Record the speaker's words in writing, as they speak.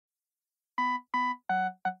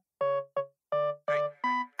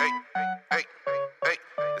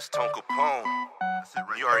It's Tone Capone.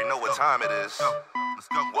 You already know what time it is. Let's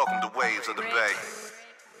go. Welcome to Waves of the Bay.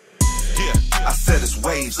 Yeah, I said it's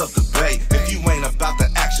Waves of the Bay. If you ain't about the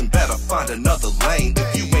action, better find another lane.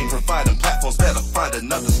 If you ain't providing platforms, better find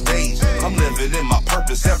another stage. I'm living in my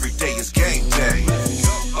purpose, every day is game day.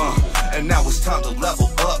 And now it's time to level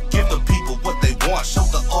up. Give the people what they want, show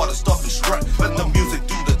the artist off and strut. Let the music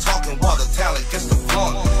do the talking while the talent gets the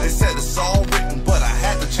flaunt. They said it's all written, but I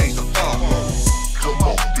had to change the font. Come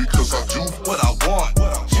on, because I do what I want.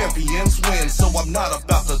 Champions win, so I'm not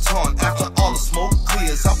about to taunt. After all the smoke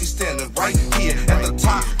clears, I'll be standing right here at the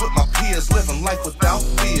top with my peers, living life without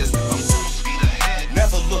fears. I'm full speed ahead,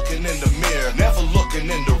 never looking in the mirror, never looking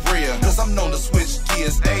in the rear, cause I'm known to switch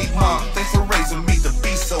gears. Hey mom, thanks for raising me to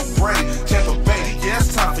be so brave. Tampa Bay, yeah,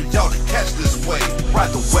 it's time for y'all to catch this wave.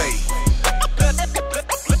 Ride the wave.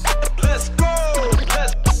 Let's go.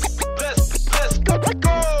 Let's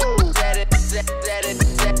go. Set it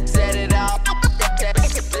off. Set it off.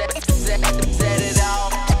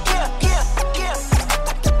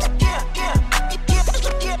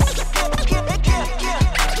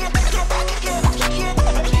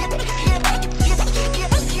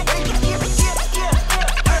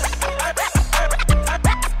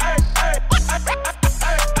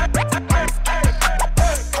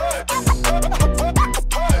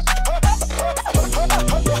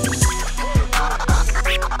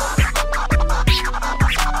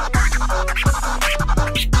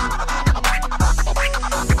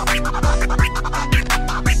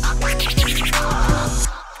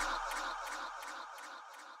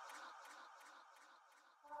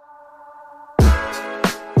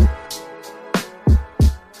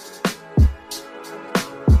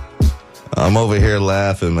 I'm over here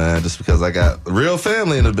laughing, man, just because I got real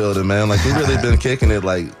family in the building, man. Like, we've really been kicking it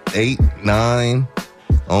like 8, 9,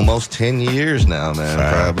 almost 10 years now, man.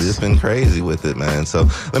 Probably. It's been crazy with it, man. So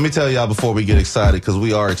let me tell y'all before we get excited, because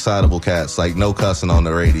we are excitable cats, like no cussing on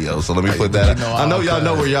the radio. So let me put that out. I know y'all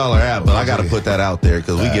know where y'all are at, but I got to put that out there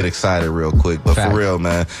because we get excited real quick. But for real,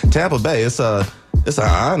 man, Tampa Bay, it's an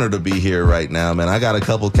honor to be here right now, man. I got a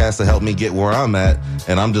couple cats to help me get where I'm at,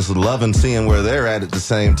 and I'm just loving seeing where they're at the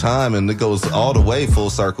same time, and it goes all the way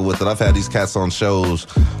full circle with it. I've had these cats on shows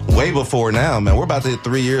way before now, man. We're about to hit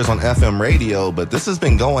 3 years on FM radio, but this has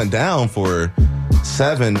been going down for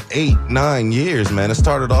 7, 8, 9 years, man. It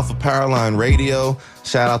started off with Powerline Radio.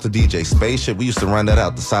 Shout out to DJ Spaceship. We used to run that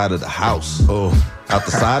out the side of the house. Out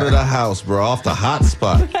the side of the house, bro. Off the hot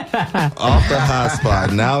spot. Off the hot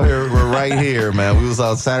spot. Now we're right here, man. We was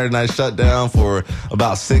on Saturday Night Shutdown for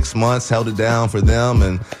about 6 months. Held it down for them.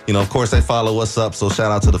 And, you know, of course, they follow us up. So shout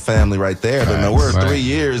out to the family right there. But, man, we're 3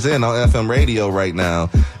 years in on FM radio right now.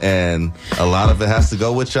 And a lot of it has to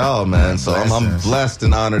go with y'all, man. So I'm blessed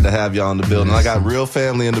and honored to have y'all in the building. I got real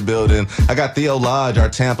family in the building. I got Theolodge, our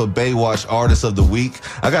Tampa BayWatch Artist of the Week.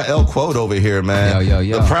 I got El Quote over here, man.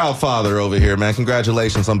 Yo. The proud father over here, man.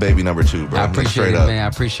 Congratulations on baby number 2, bro. I appreciate it, man. I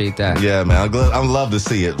appreciate that. Yeah, man. I'm love to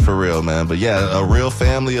see it for real, man. But yeah, a real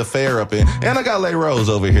family affair up in. And I got Lay Rose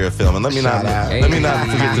over here filming. Let me not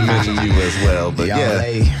forget to mention you as well. But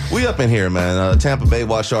we up in here, man. Tampa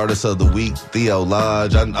BayWatch Artist of the Week,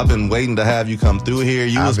 Theolodge. I've been waiting to have you come through here.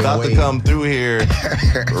 You was about to come through here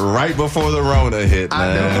right before the Rona hit,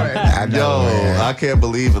 man. I know, man. I can't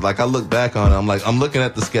believe it. Like, I look back on it. I'm looking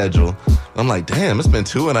at the schedule. I'm like, damn, it's been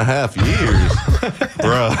 2.5 years,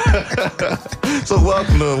 bro. So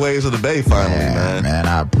welcome to Waves of the Bay finally, man. Man,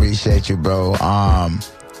 I appreciate you, bro.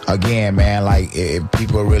 Again, man, like, if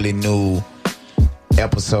people really knew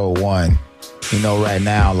episode 1, you know, right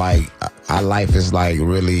now, like, our life is like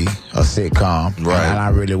really a sitcom. Right. And I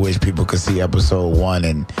really wish people could see episode 1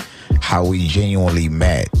 and how we genuinely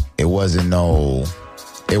met. It wasn't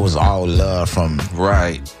it was all love from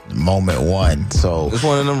moment 1. So it's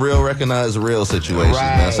one of them real recognized real situations,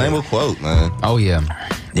 man. Same with Quote, man. Oh, yeah.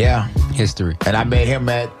 Yeah. History. And I met him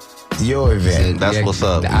at your event. That's what's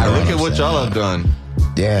up. Look at what y'all have done.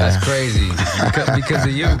 Yeah. That's crazy. Because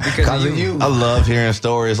of you. Because of you. I love hearing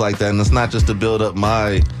stories like that, and it's not just to build up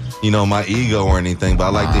my ego or anything, but I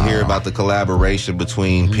like to hear about the collaboration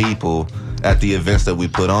between people at the events that we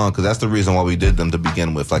put on, because that's the reason why we did them to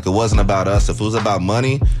begin with. Like, it wasn't about us. If it was about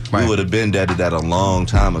money, we would have been dead to that a long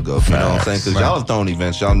time ago. You know what I'm saying? Because y'all have thrown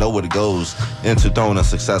events. Y'all know what it goes into throwing a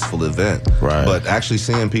successful event. Right. But actually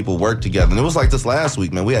seeing people work together. And it was like this last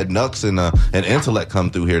week, man. We had Nux and Intellect come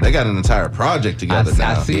through here. They got an entire project together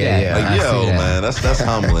now. I see that. Like, man, that's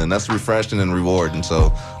humbling. That's refreshing and rewarding.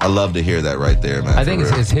 So I love to hear that right there, man. I think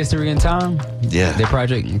it's History in Time. Yeah. Their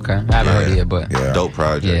project. Okay. I haven't heard it yet, but. Dope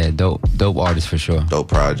project. Yeah, dope dope artist for sure. Dope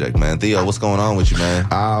project, man. Theo, what's going on with you, man?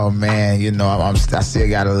 Oh man, you know I still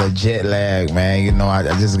got a little jet lag, man. You know I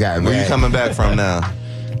just got. Where you coming back from now?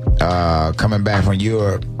 Coming back from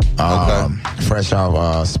Europe. Okay. Fresh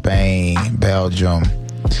off Spain, Belgium,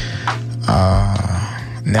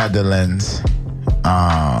 Netherlands.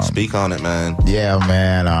 Speak on it, man. Yeah,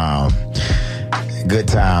 man. Good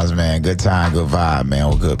times, man. Good time, good vibe, man.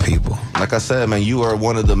 With good people. Like I said, man, you are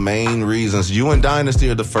one of the main reasons. You and Dynasty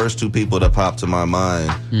are the first two people that pop to my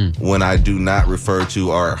mind when I do not refer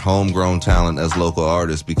to our homegrown talent as local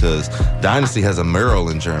artists, because Dynasty has a mural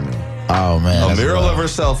in Germany. Oh, man. A mural of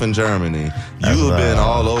herself in Germany. You have been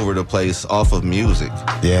all over the place off of music.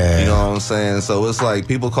 Yeah. You know what I'm saying? So it's like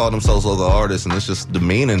people call themselves local artists, and it's just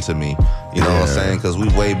demeaning to me. You know what I'm saying? Because we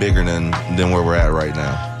way bigger than where we're at right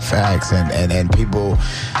now. Facts. And people,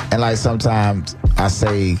 and like sometimes I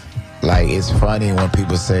say, like, it's funny when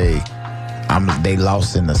people say they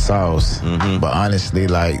lost in the sauce. But honestly,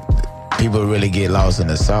 like, people really get lost in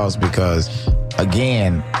the sauce because,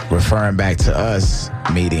 again, referring back to us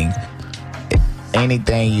meeting,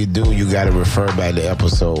 anything you do, you got to refer back to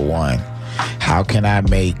episode 1. How can I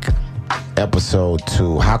make episode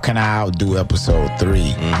 2? How can I outdo episode 3?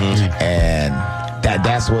 And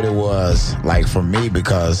that's what it was like for me,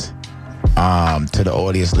 because to the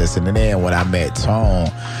audience listening in, when I met Tone,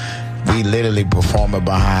 we literally performing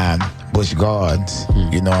behind Busch Gardens.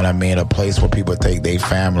 You know what I mean? A place where people take their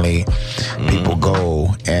family, people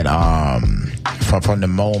go, and from the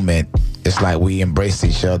moment, it's like we embraced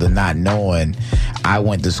each other, not knowing I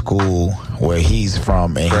went to school where he's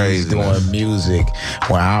from, and he's doing music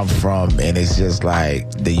where I'm from, and it's just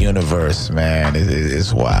like the universe, man.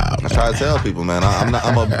 It's wild. I try to tell people, man,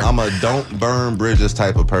 I'm a don't burn bridges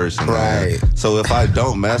type of person, man. Right. So if I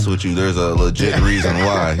don't mess with you, there's a legit reason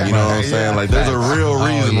why. You know what I'm saying? Like, there's a real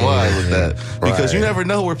reason why with that, because you never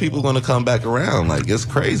know where people are going to come back around. Like, it's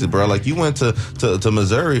crazy, bro. Like, you went to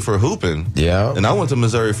Missouri for hooping, and I went to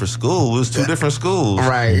Missouri for school. It was two different schools,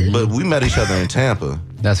 right? But we met each other in Tampa.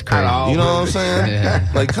 That's crazy. You know what I'm saying?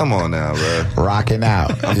 Yeah. Like, come on now, bro. Rocking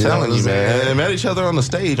out. I'm telling you, man. And met each other on the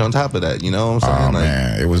stage on top of that. You know what I'm saying? Oh,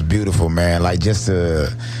 man. It was beautiful, man. Like, just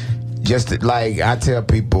to, like, I tell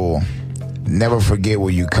people, never forget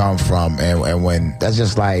where you come from. And when, that's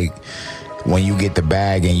just like when you get the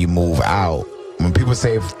bag and you move out. When people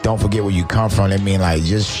say don't forget where you come from, they mean like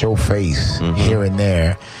just show face here and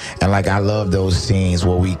there. And like I love those scenes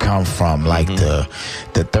where we come from, like the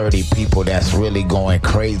 30 people that's really going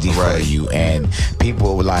crazy for you, and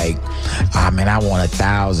people like, man, I want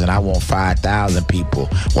 1,000, I want 5,000 people.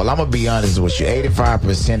 Well, I'm gonna be honest with you,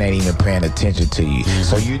 85% ain't even paying attention to you.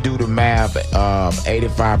 So you do the math,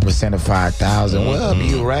 85% of 5,000. Well,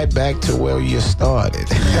 you right back to where you started.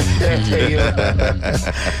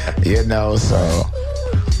 You know, so.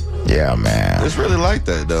 Yeah, man. It's really like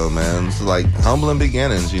that, though, man. It's like humbling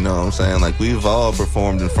beginnings, you know what I'm saying? Like, we've all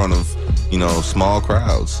performed in front of, you know, small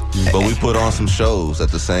crowds. But we put on some shows at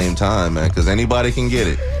the same time, man, because anybody can get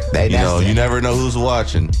it. You never know who's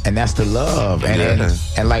watching. And that's the love.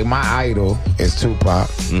 And like, my idol is Tupac.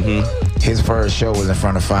 His first show was in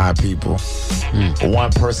front of 5 people.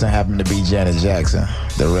 One person happened to be Janet Jackson.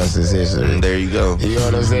 The rest is history. There you go. You know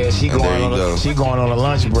what I'm saying? She going on a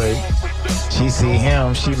lunch break. She see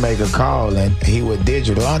him, she make a call, and he with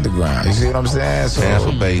Digital Underground. You see what I'm saying? So,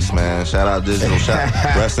 Tampa base, man. Shout out Digital.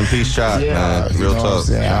 Rest in peace, Shot, man. Real talk.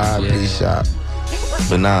 Peace, Shot.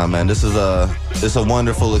 But nah, man, it's a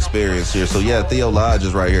wonderful experience here. So yeah, Theolodge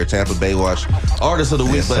is right here, Tampa BayWatch Artist of the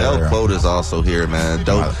Week, but El Quote is also here, man.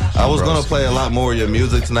 Dope. I was gonna play a lot more of your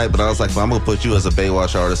music tonight, but I was like, well, I'm gonna put you as a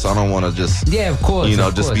BayWatch artist, so I don't want to just of course,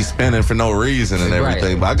 just be spinning for no reason and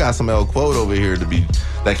everything. But I got some El Quote over here to be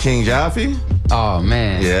that King Jaffe. Oh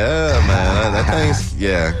man. Yeah, man. That thing's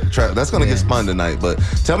that's gonna get spun tonight. But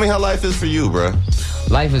tell me how life is for you, bro.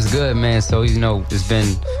 Life is good, man. So, it's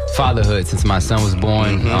been fatherhood since my son was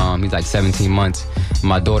born. He's like 17 months.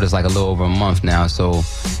 My daughter's like a little over a month now. So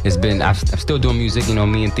it's been, I'm still doing music.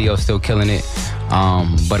 Me and Theo still killing it.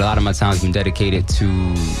 But a lot of my time's been dedicated to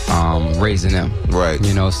raising them. Right.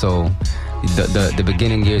 So the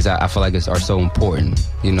beginning years, I feel like are so important,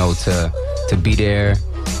 to be there.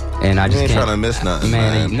 And I just ain't can't trying to miss nothing,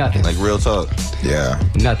 man. Ain't nothing. Like, real talk. Yeah.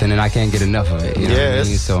 Nothing, and I can't get enough of it. You know what I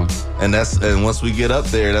mean? So. And once we get up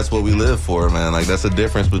there, that's what we live for, man. Like, that's the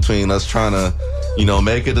difference between us trying to,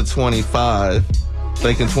 make it to 25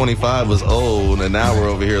 thinking 25 was old, and now we're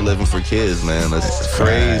over here living for kids, man. It's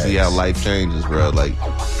crazy how life changes, bro. Like,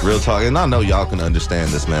 real talk. And I know y'all can understand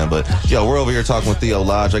this, man, but, yo, we're over here talking with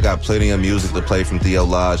Theolodge. I got plenty of music to play from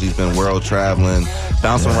Theolodge. He's been world traveling,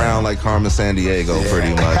 bouncing around like Carmen Sandiego,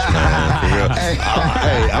 pretty much, man. For real. Hey,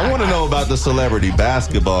 I want to know about the celebrity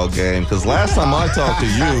basketball game, because last time I talked to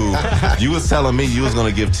you, you was telling me you was going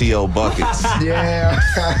to give T.O. buckets. Yeah.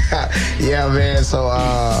 Yeah, man. So,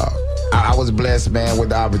 I was blessed, man, with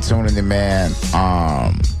the opportunity, man.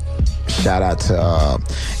 Shout out to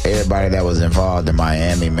everybody that was involved in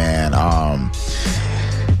Miami, man.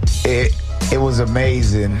 It was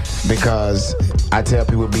amazing because I tell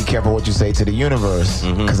people, be careful what you say to the universe.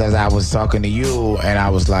 Because as I was talking to you, and I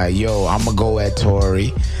was like, yo, I'm going to go at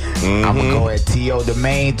Tory. I'm going to go at T.O., the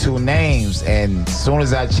main two names. And as soon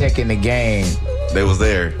as I check in the game, they was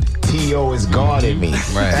there. T.O. is guarding me.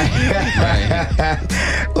 Right.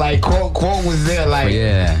 Like, quote was there. Like,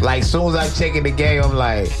 like, soon as I check in the game, I'm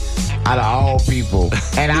like, out of all people.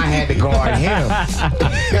 And I had to guard him.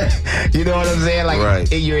 You know what I'm saying?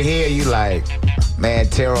 Like, in your head, you like, man,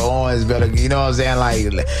 Terrell Owens better, you know what I'm saying?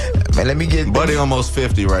 Like, man, let me get... Buddy almost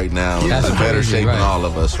 50 right now. He's in better shape than all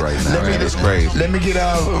of us right now. It's crazy. Let me get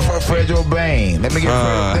Fredro Bain. Let me get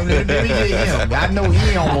him. I know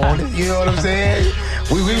he don't want it. You know what I'm saying?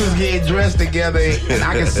 We was getting dressed together, and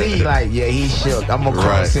I can see, like, yeah, he shook. I'm going to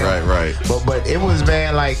cross him. Right. But it was,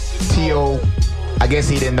 man, like, T.O., I guess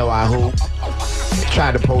he didn't know I hoop.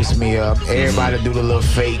 Tried to post me up. Everybody do the little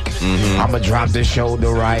fake. I'm going to drop the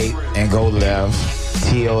shoulder right and go left.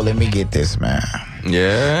 T.O., let me get this, man.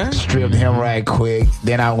 Yeah? Stripped him right quick.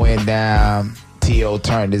 Then I went down. T.O.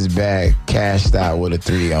 turned his back, cashed out with a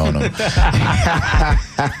 3 on him.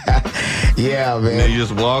 Yeah, man. And you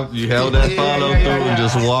just walked, you held that follow through and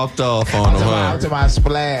just walked off on him. Out to my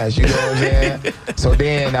splash, you know what I'm saying? So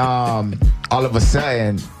then, all of a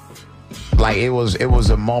sudden, like, it was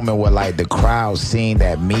a moment where, like, the crowd seen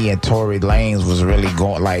that me and Tory Lanez was really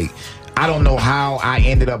going, like, I don't know how I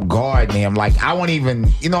ended up guarding him. Like, I won't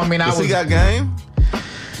even, you know what I mean? He got game?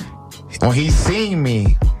 When he seen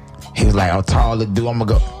me, he was like, "Oh, taller dude, I'm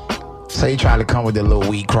gonna go." So he tried to come with a little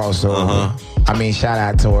weak crossover. I mean, shout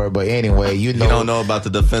out to her, but anyway, you know. You don't know about the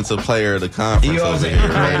defensive player of the conference. You know what I'm saying?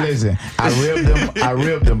 Man, listen, I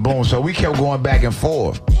ripped him, boom. So we kept going back and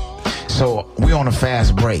forth. So we on a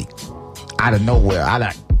fast break. Out of nowhere,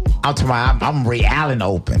 I'm Ray Allen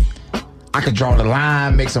open. I could draw the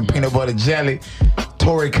line, make some peanut butter jelly.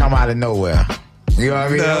 Tory come out of nowhere. You know what I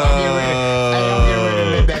mean? I'm getting ready to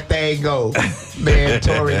let that thing go. Man,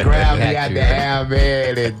 Tory grabbed me out the air,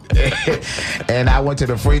 man. And I went to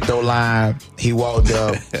the free throw line. He walked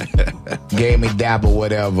up, gave me dap or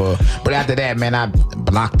whatever. But after that, man, I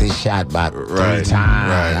blocked this shot about 3 times.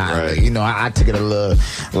 Right. You know, I took it a little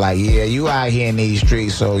like, yeah, you out here in these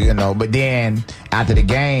streets, so, you know. But then, after the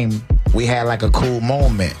game, we had like a cool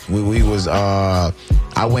moment. We was, I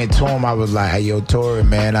went to him, I was like, "Hey, yo, Tory,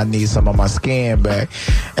 man, I need some of my skin back."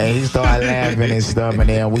 And he started laughing and stuff, and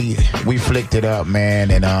then we flicked it up,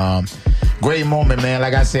 man. And great moment, man.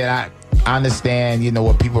 Like I said, I understand, you know,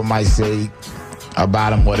 what people might say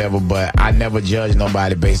about him, whatever, but I never judge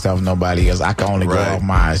nobody based off nobody else. I can only go off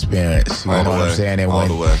my experience. You know what I'm saying? And when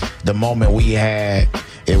the moment we had,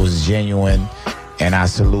 it was genuine. And I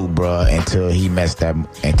salute, bro, until he messed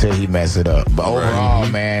it up. But overall,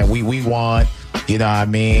 man, we won. You know what I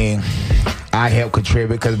mean? I helped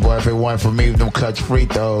contribute because, boy, if it wasn't for me, them clutch free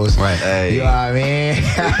throws. Right. Hey. You know what I mean?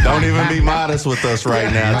 Don't even be modest with us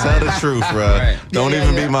right now. Tell the truth, bro. Don't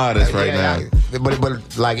even be modest right now. But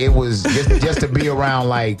like, it was just to be around,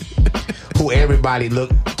 like, who everybody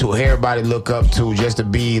look up to, just to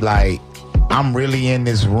be like, I'm really in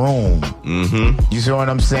this room. You see what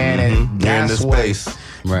I'm saying? And that's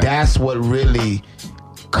what really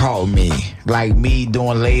caught me. Like, me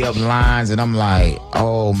doing layup lines, and I'm like,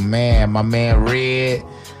 oh man, my man Red,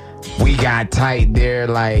 we got tight there.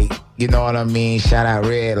 Like, you know what I mean? Shout out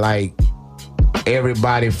Red. Like,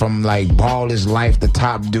 everybody from like Ballers Life, the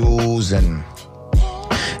top dudes and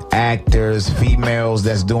actors, females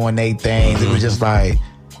that's doing their things. It was just like,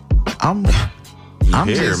 I'm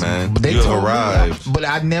here, just, man. They you told arrived. Me, but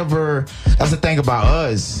I never. That's the thing about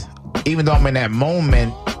us. Even though I'm in that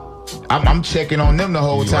moment, I'm checking on them the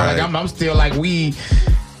whole time. Like, I'm still like, hey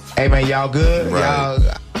man, y'all good? Y'all,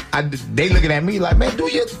 they looking at me like, man, do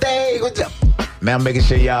your thing. Man, I'm making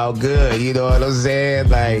sure y'all good. You know what I'm saying?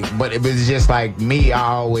 Like, but it was just like me.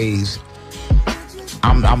 I'm the,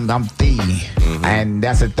 and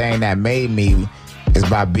that's the thing that made me is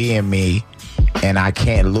by being me. And I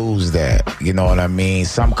can't lose that. You know what I mean?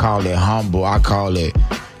 Some call it humble. I call it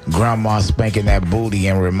grandma spanking that booty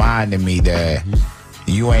and reminding me that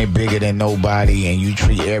you ain't bigger than nobody and you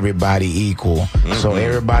treat everybody equal. So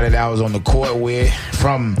everybody that I was on the court with,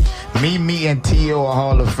 from me meeting T.O., a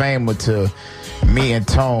Hall of Famer, to me and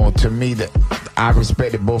Tone, to me, I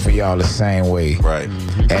respected both of y'all the same way. Right.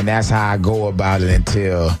 And that's how I go about it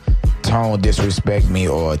until Tone disrespect me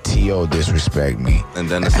or T.O. disrespect me. And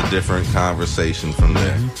then it's a different conversation from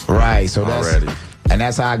there. Right. So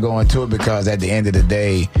that's how I go into it, because at the end of the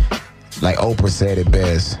day, like Oprah said it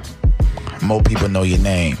best, more people know your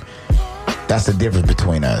name. That's the difference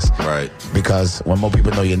between us. Right. Because when more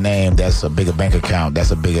people know your name, that's a bigger bank account.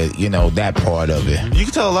 That's a bigger, that part of it. You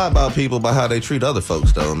can tell a lot about people by how they treat other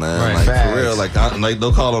folks, though, man. Right. Like, Facts. for real, like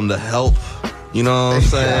they'll call them the help. You know what I'm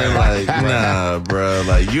saying? Like, nah, bro.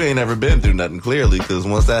 Like, you ain't never been through nothing, clearly, because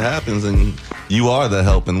once that happens and you are the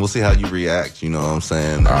help, and we'll see how you react, you know what I'm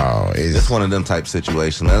saying? It's one of them type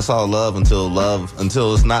situations. That's all love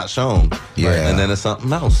until it's not shown. Yeah. And then it's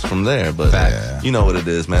something else from there. But you know what it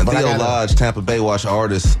is, man. Theolodge, Tampa BayWatch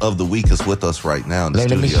Artist of the Week, is with us right now in the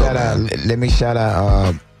studio. Let me shout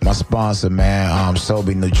out my sponsor, man,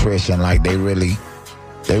 Sobe Nutrition. Like, they really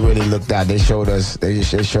looked out. They showed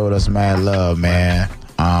us mad love, man.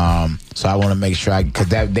 So I want to make sure, because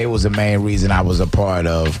they was the main reason I was a part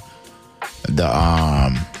of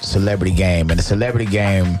the celebrity game. And the celebrity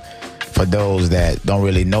game, for those that don't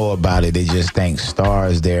really know about it, they just think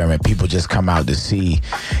stars there and people just come out to see.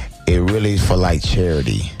 It really is for like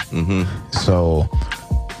charity. So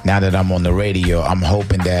now that I'm on the radio, I'm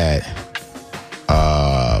hoping that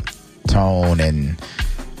Tone and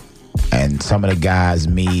some of the guys,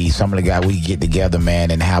 we get together,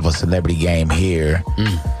 man, and have a celebrity game here.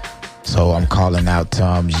 So I'm calling out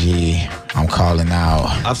Tom G. I'm calling out.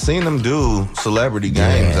 I've seen them do celebrity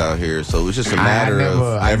games out here, so it's just a matter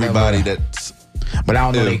of everybody that's. But I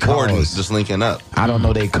don't know they cause. Just linking up. I don't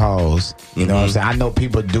know they cause. You know what I'm saying? I know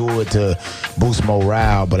people do it to boost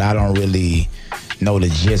morale, but I don't really know the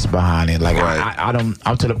gist behind it. Like, I'm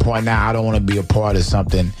to the point now, I don't want to be a part of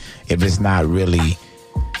something if it's not really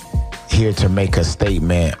here to make a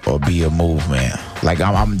statement or be a movement. Like,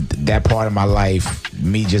 I'm that part of my life,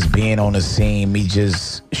 me just being on the scene, me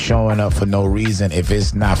just showing up for no reason. If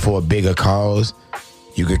it's not for a bigger cause,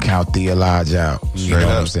 you could count Theolodge out. You know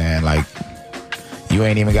what I'm saying? Like, you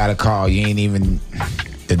ain't even got a call. You ain't even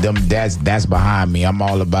that's behind me. I'm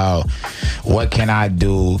all about what can I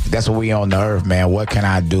do. That's what we on the earth, man. What can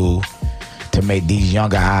I do to make these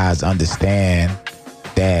younger eyes understand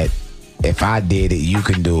that if I did it, you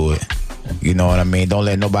can do it. You know what I mean? Don't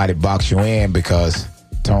let nobody box you in, because,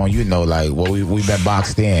 Tone, like, well, we've been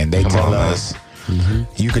boxed in. They tell us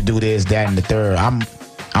you could do this, that, and the third.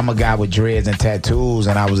 I'm a guy with dreads and tattoos,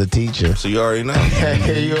 and I was a teacher. So you already know.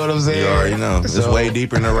 You know what I'm saying? You already know. It's way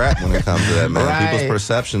deeper than rap when it comes to that, man. Right. People's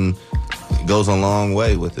perception goes a long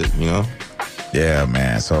way with it, you know? Yeah,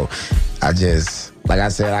 man. So I just, like I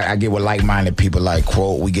said, I get with like-minded people like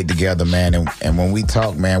Quote. We get together, man, and when we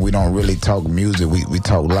talk, man, we don't really talk music. We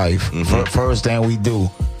talk life. First thing we do,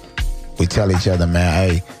 we tell each other, man,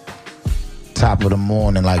 hey, top of the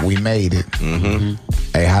morning, like, we made it.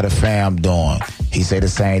 Hey, how the fam doing? He say the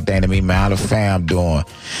same thing to me, man, how the fam doing?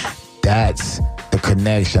 That's the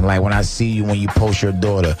connection. Like, when I see you, when you post your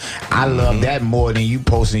daughter, I love that more than you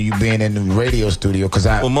posting you being in the radio studio.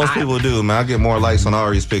 Most people do, man. I get more likes on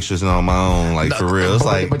Ari's pictures than on my own, like, for real. It's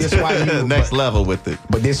like, but this why next level with it.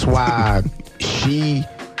 But this why she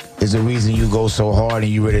is the reason you go so hard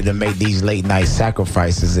and you ready to make these late night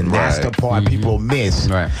sacrifices. And that's the part people miss.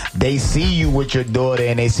 Right. They see you with your daughter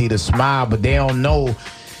and they see the smile, but they don't know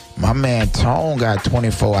my man Tone got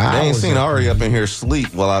 24 hours. They ain't seen Ari up in here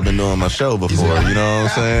sleep while I've been doing my show before. You know what I'm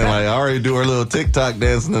saying? Like, Ari do her little TikTok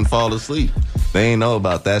dancing and fall asleep. They ain't know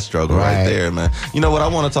about that struggle right there, man. You know what I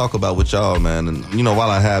want to talk about with y'all, man? And,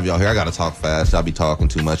 while I have y'all here, I got to talk fast. I'll be talking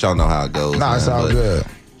too much. Y'all know how it goes. It's all good.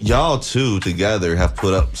 Y'all two together have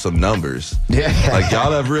put up some numbers. Yeah. Like,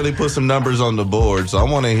 y'all have really put some numbers on the board. So I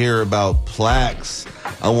want to hear about plaques.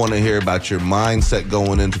 I want to hear about your mindset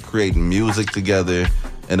going into creating music together.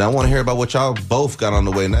 And I want to hear about what y'all both got on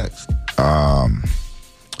the way next.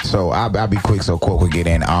 So I'll be quick so Quote could get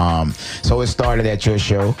in. So it started at your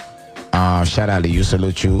show. Shout out to you.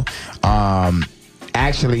 Salute you.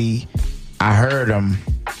 Actually, I heard him.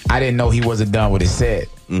 I didn't know he wasn't done with his set.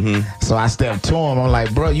 So I stepped to him. I'm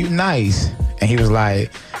like, bro, you nice. And he was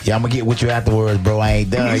like, yeah, I'm going to get with you afterwards, bro. I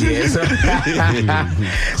ain't done yet.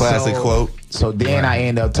 Classic Quote. So then I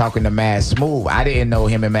ended up talking to Mad Smooth. I didn't know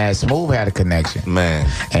him and Mad Smooth had a connection. Man.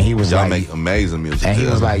 And he was y'all make amazing music. And he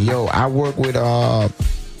was like, yo, I work with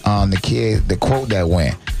the kid, the Quote that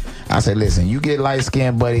went. I said, listen, you get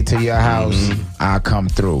light-skinned buddy to your house, I'll come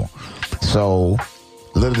through. So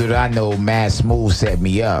little did I know, Mad Smooth set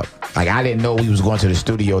me up. Like, I didn't know we was going to the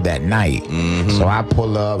studio that night. So I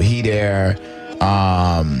pull up, he there,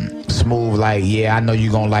 Smooth like, yeah, I know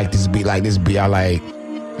you gonna like this beat, like this beat. I like,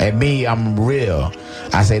 and me, I'm real.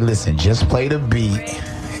 I say, listen, just play the beat,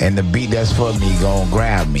 and the beat that's for me gonna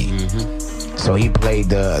grab me. So he played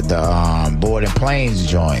the Board and Plains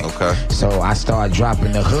joint. Okay. So I started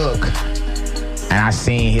dropping the hook, and I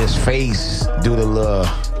seen his face do the little.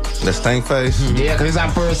 The stank face? Yeah, because it's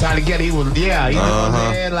our first time together. He was, yeah, you know what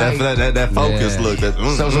I'm saying? Like, that focus look.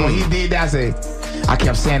 So when he did that, I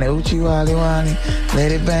kept saying, Uchi Wally Wally,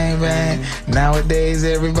 let it bang bang. Nowadays,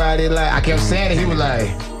 everybody like, I kept saying it. He was like,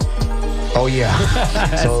 oh yeah.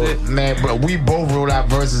 So, man, bro, we both wrote our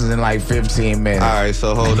verses in like 15 minutes. All right,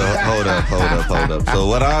 so hold up. So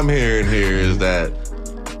what I'm hearing here is that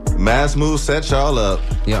Mad Smooth set y'all up.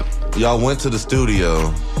 Yep. Y'all went to the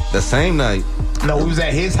studio the same night. No, we was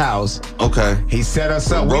at his house. Okay. He set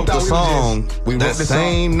us up. We wrote the song we wrote that the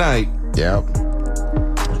same night. Yep.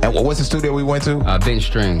 And what's the studio we went to? Bench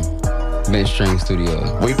String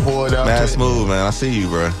Studios. We pulled up. Mad Smooth, man. I see you,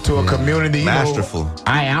 bro. To a community. You Masterful. know,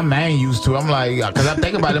 I ain't used to. I'm like, because I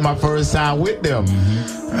think about it my first time with them.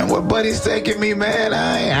 Man, what buddy's taking me, man?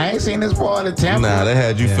 I ain't seen this part of Tampa. Nah, they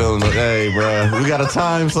had you feeling like, hey, bro, we got a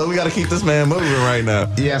time, so we got to keep this man moving right now.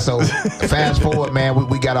 Yeah, so fast forward, man,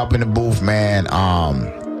 we got up in the booth, man,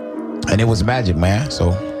 and it was magic, man.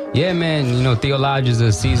 So yeah, man, you know, Theolodge is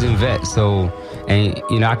a seasoned vet, so, and,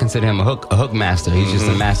 you know, I consider him a hook master. He's just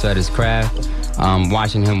a master at his craft.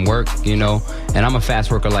 Watching him work, you know, and I'm a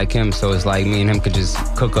fast worker like him, so it's like me and him could just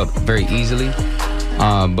cook up very easily.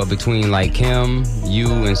 But between like him, you,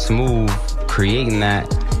 and Smooth creating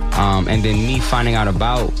that, and then me finding out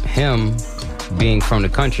about him being from the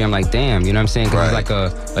country, I'm like, damn, you know what I'm saying? Because he's like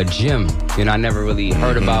a gym. You know, I never really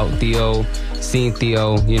heard about Theo, seen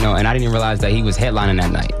Theo, you know, and I didn't even realize that he was headlining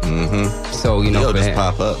that night. So, you know, He'll just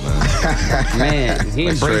pop up, man. Man, he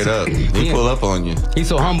like embraced straight up. He pull up on you. He's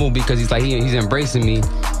so humble because he's like, he's embracing me,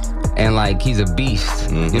 and like he's a beast.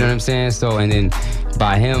 You know what I'm saying? So, and then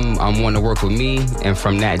by him, I'm wanting to work with me, and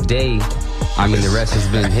from that day, I mean, the rest has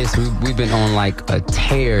been history. We've been on like a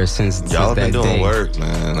tear since Y'all that been doing day. work,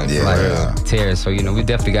 man. Like, Tear. So, you know, we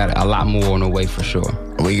definitely got a lot more on the way for sure.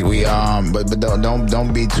 But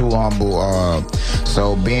don't be too humble.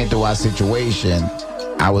 So being through our situation,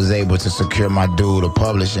 I was able to secure my dude a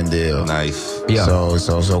publishing deal. Nice. Yeah.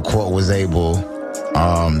 So Quote was able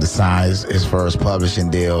to sign his first publishing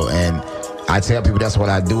deal, and I tell people that's what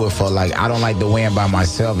I do it for. Like, I don't like to win by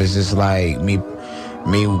myself. It's just like me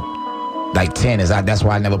like tennis. That's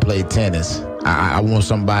why I never played tennis. I want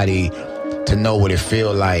somebody to know what it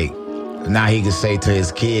feel like. Now he can say to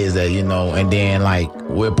his kids that, you know, and then like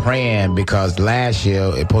we're praying because last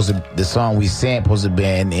year the song we sent supposed to be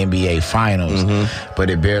in the NBA Finals, but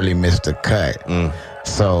it barely missed the cut.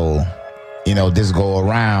 So, you know, this go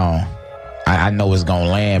around, I know it's gonna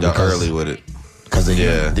land because early with it. Because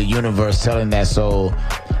the universe telling that. So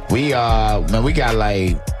we got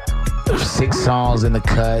like 6 songs in the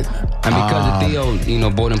cut. And because of Theo, you know,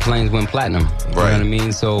 Board and Plains went platinum. You know what I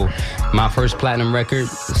mean? So my first platinum record,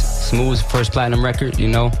 Smooth's first platinum record, you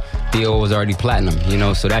know, Theo was already platinum, you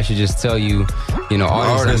know, so that should just tell you, you know,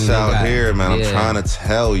 artists out here, man, I'm trying to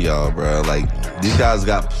tell y'all, bro, like, these guys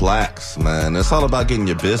got plaques, man. It's all about getting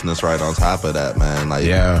your business right on top of that, man. Like,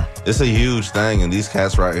 it's a huge thing, and these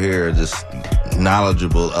cats right here are just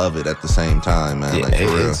knowledgeable of it at the same time, man. Like, for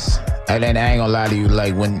real. And then I ain't gonna lie to you,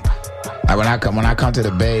 like, when I come to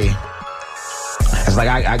the Bay, it's like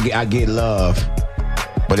I get love,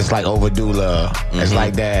 but it's like overdue love. It's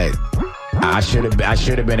like that. I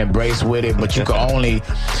should have been embraced with it, but you can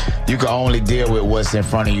only deal with what's in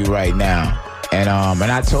front of you right now. And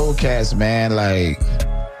I told cats, man, like,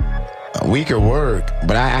 we could work,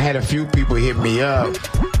 but I had a few people hit me up.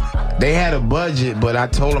 They had a budget, but I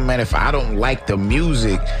told them, man, if I don't like the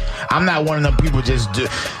music, I'm not one of them people just do it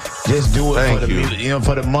for the music, you know,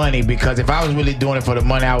 for the money. Because if I was really doing it for the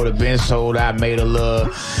money, I would have been sold. I made a little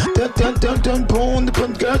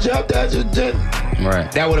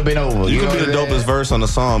That would have been over. You can be the dopest verse on the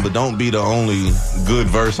song, but don't be the only good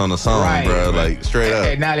verse on the song, bro. Like, straight up.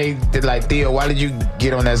 And now they like, Theo, why did you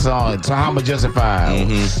get on that song? So how much justified?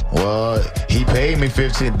 Well, he paid me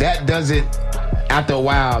 $15. That doesn't. After a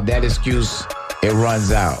while, that excuse, it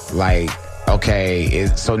runs out. Like, okay,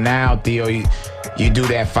 so now, Theo, you do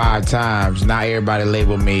that 5 times. Now everybody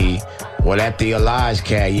label me, well, that Theolodge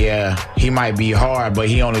cat, he might be hard, but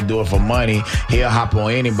he only do it for money. He'll hop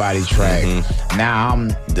on anybody's track. Now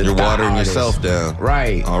I'm you're watering yourself down.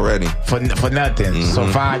 Right. Already. For nothing. So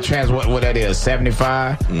 5 tracks, what that is,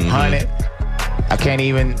 75, 100. I can't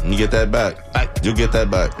even. You get that back. You get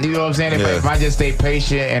that back. You know what I'm saying? If I just stay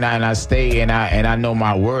patient and I stay and I know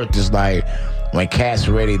my worth, is like when cats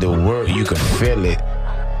ready to work, you can feel it.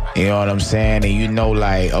 You know what I'm saying? And you know,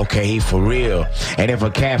 like, okay, he for real. And if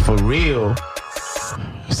a cat for real,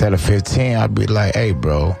 instead of 15, I'd be like, hey,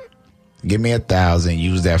 bro, give me 1,000.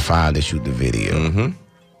 Use that file to shoot the video. Mm-hmm.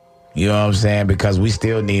 You know what I'm saying? Because we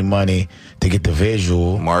still need money to get the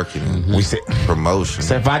visual. Marketing. We say, promotion.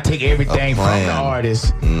 So if I take everything from the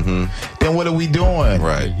artist, then what are we doing?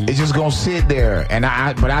 Right. It's just going to sit there. And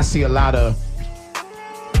but I see a lot of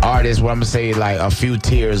artists where I'm going to say like a few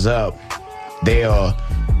tiers up, they'll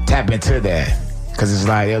tap into that. Because it's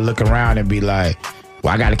like they'll look around and be like,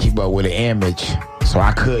 well, I got to keep up with the image. So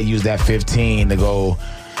I could use that 15 to go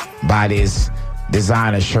buy this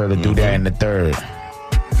designer shirt or do that in the third.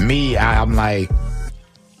 Me, I'm like,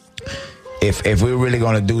 if we're really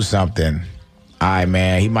gonna do something, all right,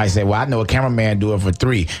 man. He might say, well, I know a cameraman do it for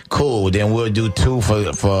 3. Cool, then we'll do 2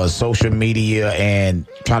 for social media and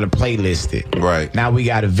try to playlist it. Right. Now we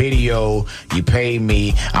got a video. You pay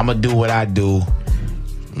me. I'm gonna do what I do.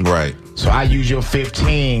 Right. So I use your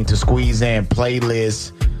 15 to squeeze in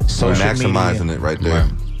playlist, social media. Maximizing it right there.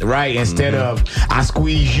 Right. Instead of I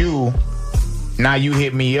squeeze you, now you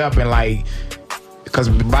hit me up and like. Because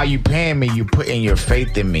by you paying me, you putting your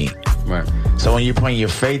faith in me. Right. So when you're putting your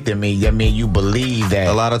faith in me, that means you believe that.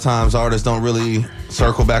 A lot of times artists don't really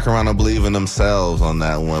circle back around and believe in themselves on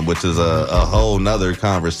that one, which is a whole nother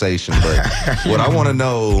conversation. But what I want to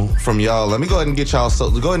know from y'all, let me go ahead and get y'all, go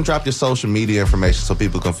ahead and drop your social media information so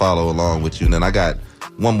people can follow along with you. And then I got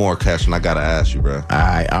one more question I got to ask you, bro. All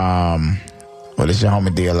right. Well, this your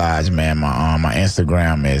homie Theolodge, man. My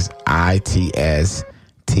Instagram is ITSTHEOLODGE,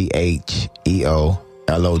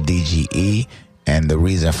 and the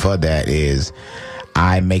reason for that is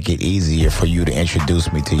I make it easier for you to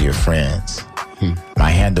introduce me to your friends. My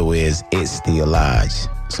handle is It's Theolodge.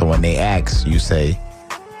 So when they ask, you say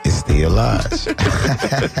It's Theolodge.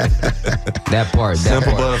 That part.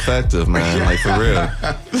 Simple but effective, man. Like for real.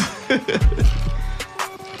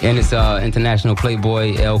 And it's International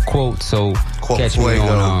Playboy El Quote. So catch me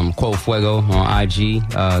on Quote Fuego on IG,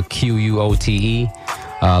 QUOTE.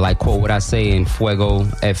 Like quote what I say in Fuego,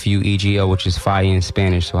 FUEGO, which is fire in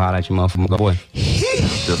Spanish. So holla at your motherfucker boy.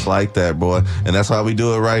 Just like that, boy. And that's why we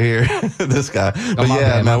do it right here. This guy. But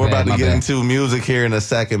yeah, man, we're about to get into music here in a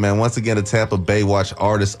second, man. Once again, the Tampa BayWatch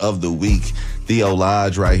Artist of the Week,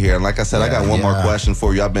 Theolodge right here. And like I said, I got one more question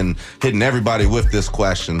for you. I've been hitting everybody with this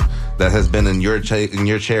question that has been in your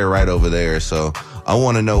chair right over there. So I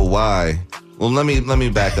want to know why. Well, let me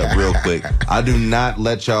back up real quick. I do not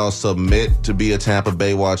let y'all submit to be a Tampa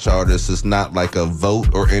BayWatch artist. It's not like a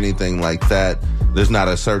vote or anything like that. There's not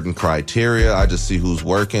a certain criteria. I just see who's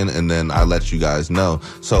working, and then I let you guys know.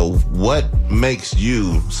 So what makes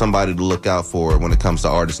you somebody to look out for when it comes to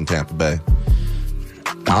artists in Tampa Bay?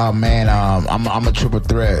 Oh, man, I'm a triple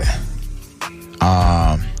threat.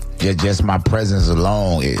 Just my presence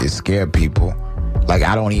alone, it scared people. Like,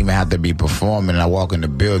 I don't even have to be performing. I walk in the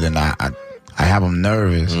building, I have them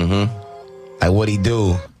nervous. Like, what he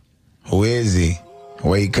do? Who is he?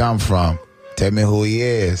 Where he come from? Tell me who he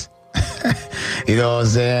is. You know what I'm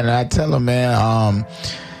saying? And I tell him, man,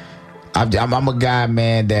 I'm a guy,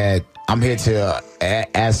 man, that I'm here to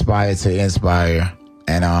aspire to inspire.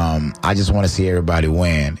 And I just want to see everybody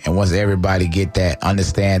win. And once everybody get that,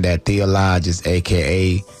 understand that Theolodge is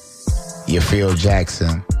AKA your Phil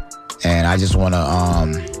Jackson. And I just want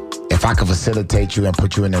to, if I can facilitate you and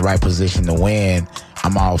put you in the right position to win,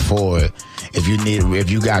 I'm all for it. If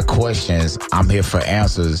you got questions, I'm here for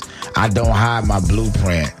answers. I don't hide my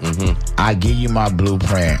blueprint. I give you my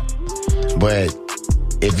blueprint. But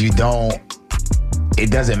if you don't, it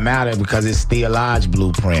doesn't matter because it's Theolodge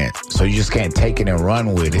blueprint. So you just can't take it and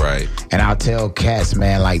run with it. Right. And I'll tell cats,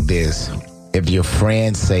 man, like this. If your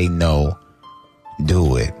friends say no,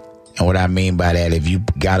 do it. And what I mean by that, if you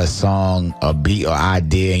got a song, a beat, or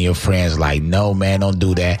idea, and your friends like, no, man, don't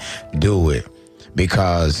do that, do it.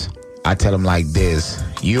 Because I tell them like this,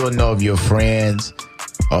 you'll know if your friends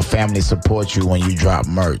or family support you when you drop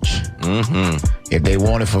merch. If they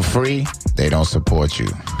want it for free, they don't support you.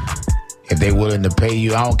 If they willing to pay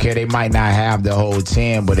you, I don't care, they might not have the whole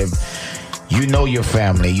 10, but if you know your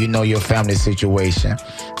family, you know your family situation,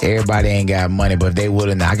 everybody ain't got money, but if they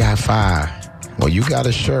willing, I got 5. Well, you got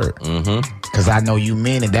a shirt. Because I know you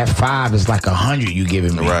mean it. That 5 is like 100 you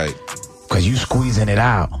giving me. Right. Because you squeezing it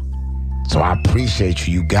out. So I appreciate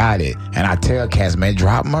you. You got it. And I tell cats, man,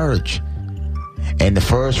 drop merch. And the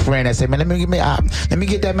first friend that say, man, let me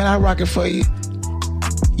get that, man, I'll rock it for you.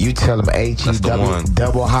 You tell them HE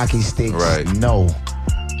double hockey sticks. Right. No.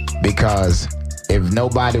 Because if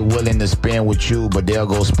nobody willing to spend with you, but they'll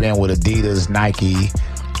go spend with Adidas, Nike,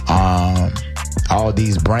 all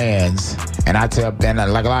these brands. And I tell them,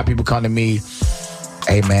 like a lot of people come to me,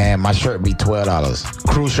 hey man, my shirt be $12.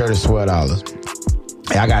 Crew shirt is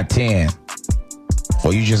 $12. Hey, I got 10.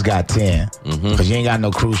 Or you just got 10. Because you ain't got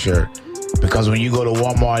no crew shirt. Because when you go to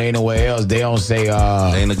Walmart or anywhere else, they don't say...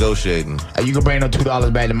 they ain't negotiating. You can bring them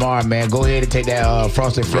 $2 back tomorrow, man. Go ahead and take that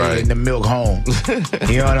Frosted Flakes and the milk home.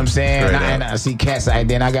 You know what I'm saying? And I see cats.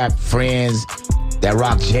 Then I got friends that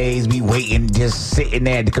rock J's, be waiting, just sitting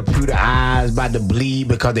there at the computer, eyes about to bleed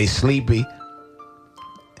because they sleepy.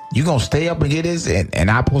 You gonna stay up and get this, and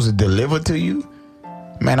I'm supposed to deliver to you?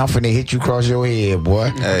 Man, I'm finna hit you across your head,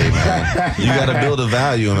 boy. Hey, man. You got to build a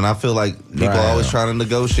value, and I feel like people are always trying to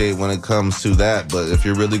negotiate when it comes to that. But if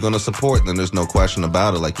you're really going to support, then there's no question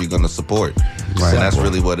about it. Like, you're going to support. Right. And that's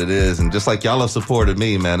really what it is. And just like y'all have supported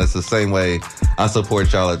me, man, it's the same way I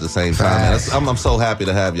support y'all at the same time. Man. I'm so happy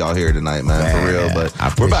to have y'all here tonight, man, for real.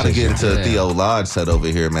 But we're about to get into Theolodge set over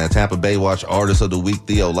here, man. Tampa BayWatch Artist of the Week,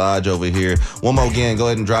 Theolodge over here. One more again, go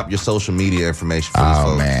ahead and drop your social media information for these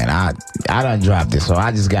folks. Man, I done dropped it, so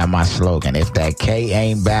I just got my slogan. If that K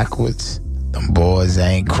ain't backwards, them boys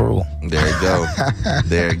ain't crew. There you go.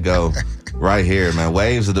 There you go. Right here, man.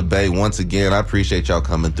 Waves of the Bay. Once again, I appreciate y'all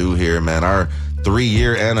coming through here, man. Our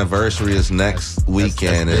 3-year anniversary is next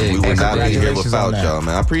weekend, and we would not be here without y'all,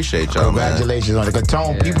 man. I appreciate y'all, Congratulations on it. Because,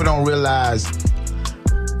 Tone, people don't realize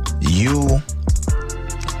you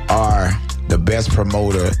are the best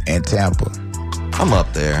promoter in Tampa. I'm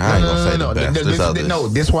up there. I ain't gonna say the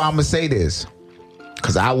best. This is why I'm gonna say this.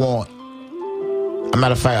 Because I want, as a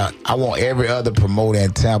matter of fact, I want every other promoter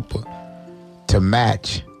in Tampa to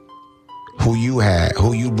match who you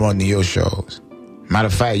run to your shows. Matter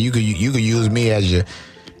of fact, you could use me as your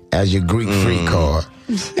Greek freak card.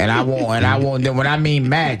 And I want them. When I mean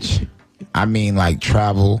match, I mean like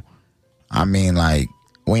travel. I mean like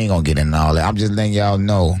we ain't gonna get into all that. I'm just letting y'all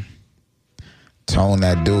know. Tone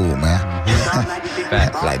that dude, man.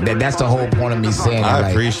 Like that's the whole point of me saying I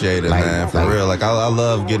appreciate it, man. For real. Like I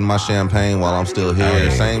love getting my champagne while I'm still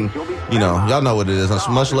here. Same, y'all know what it is.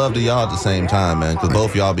 Much love to y'all at the same time, man. Because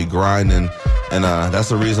both y'all be grinding. And that's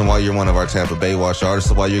the reason why you're one of our Tampa BayWatch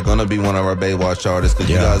artists. Why you're gonna be one of our BayWatch artists. Because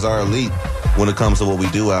you guys are elite when it comes to what we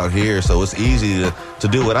do out here. So it's easy to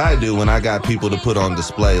do what I do when I got people to put on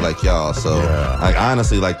display like y'all. So like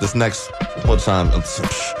honestly, like this next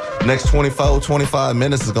next 24, 25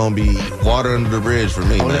 minutes is going to be water under the bridge for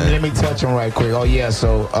me, man. Let me touch on right quick.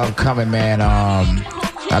 So upcoming, man,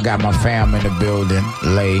 I got my fam in the building,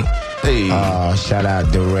 Lay. Hey. Shout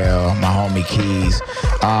out Darrell, my homie Keys.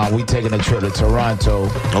 We taking a trip to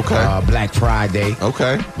Toronto. Okay. Black Friday.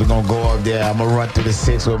 Okay. We're going to go up there. I'm going to run through the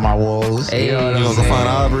 6 with my wolves. Hey. You going to go find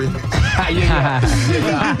Aubrey?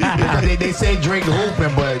 Because they say drink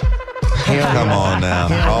hooping, but... Come on now.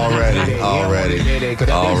 Already.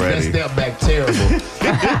 That step back terrible.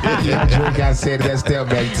 I said that step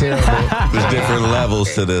back terrible. There's different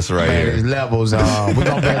levels to this here. There's levels. We're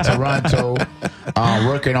going to be in Toronto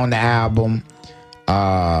working on the album.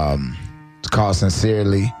 It's called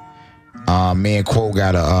Sincerely. Me and Quo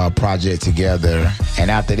got a project together.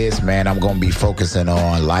 And after this, man, I'm going to be focusing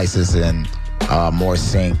on licensing more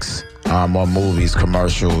syncs. More movies,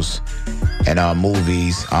 commercials, and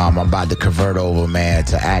movies. I'm about to convert over, man,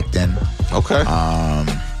 to acting. Okay.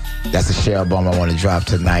 That's a share album I want to drop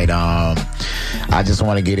tonight. I just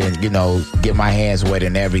want to get in, get my hands wet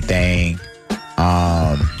and everything.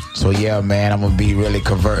 So yeah, man, I'm gonna be really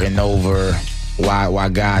converting over. Why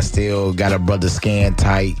God still got a brother skin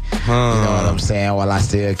tight, you know what I'm saying? While I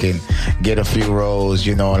still can get a few roles,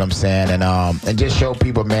 you know what I'm saying? And just show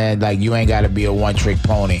people, man, like you ain't got to be a one-trick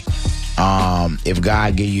pony. If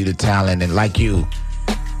God give you the talent, and like you,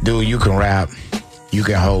 dude, you can rap, you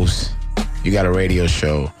can host, you got a radio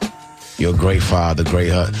show, you're a great father, great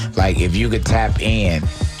husband. Like if you could tap in,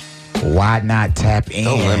 why not tap in?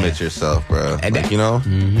 Don't limit yourself, bro. And like,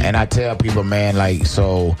 And I tell people, man, like,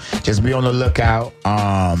 so just be on the lookout.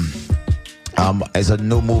 There's a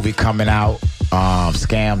new movie coming out,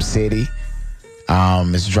 Scam City.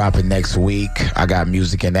 It's dropping next week. I got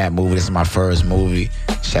music in that movie. This is my first movie.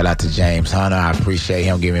 Shout out to James Hunter. I appreciate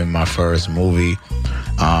him giving me my first movie.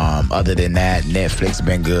 Other than that, Netflix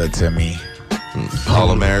been good to me. All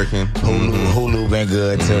American. Hulu been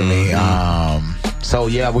good to me. So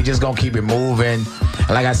yeah, we just gonna keep it moving.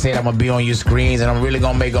 Like I said, I'm gonna be on your screens, and I'm really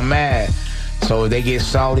gonna make them mad. So if they get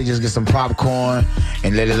salty, just get some popcorn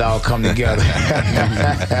and let it all come together.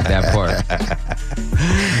 That part.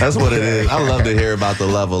 That's what it is. I love to hear about the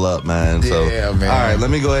level up, man. So, yeah, man. All right, let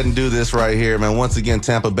me go ahead and do this right here, man. Once again,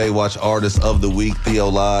 Tampa BayWatch Artist of the Week,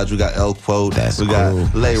 Theolodge. We got El Quote. We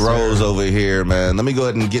got Lay Rose over here, man. Let me go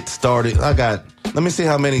ahead and get started. Let me see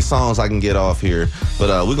how many songs I can get off here.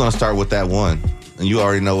 But we're going to start with that one. And you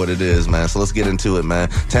already know what it is, man. So let's get into it, man.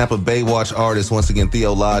 Tampa BayWatch Artist, once again,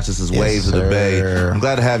 Theolodge. This is Waves of the Bay. I'm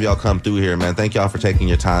glad to have y'all come through here, man. Thank y'all for taking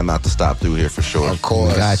your time out to stop through here for sure. Of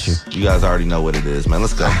course. Got you. You guys already know what it is, man.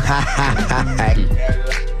 Let's go. Hey,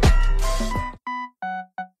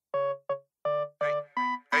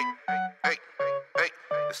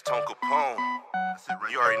 it's Tone Capone.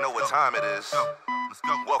 You already know what time it is. Let's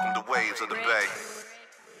go. Welcome to Waves of the Bay.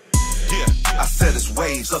 Yeah, I said it's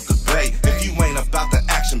Waves of the Bay. If you ain't about the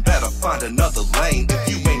action, better find another lane. If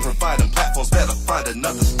you ain't providing platforms, better find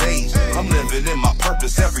another stage. I'm living in my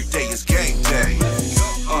purpose, every day is game day.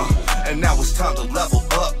 And now it's time to level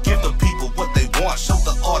up. Give the people what they want, show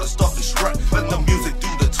the artist off and strut. Let the music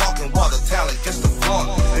do the talking while the talent gets the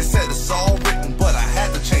fun. They said it's all written, but I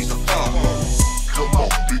had to change the font. Come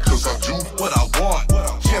on, because I do what I want.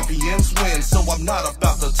 Champions win, so I'm not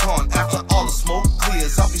about to taunt. After all the smoke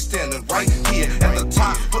clears, I'll be standing right here at the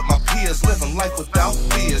top with my peers, living life without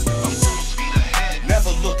fears. I'm 2 feet ahead,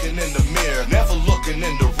 never looking in the mirror, never looking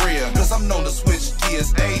in the rear, cause I'm known to switch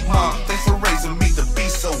gears. Hey, mom, they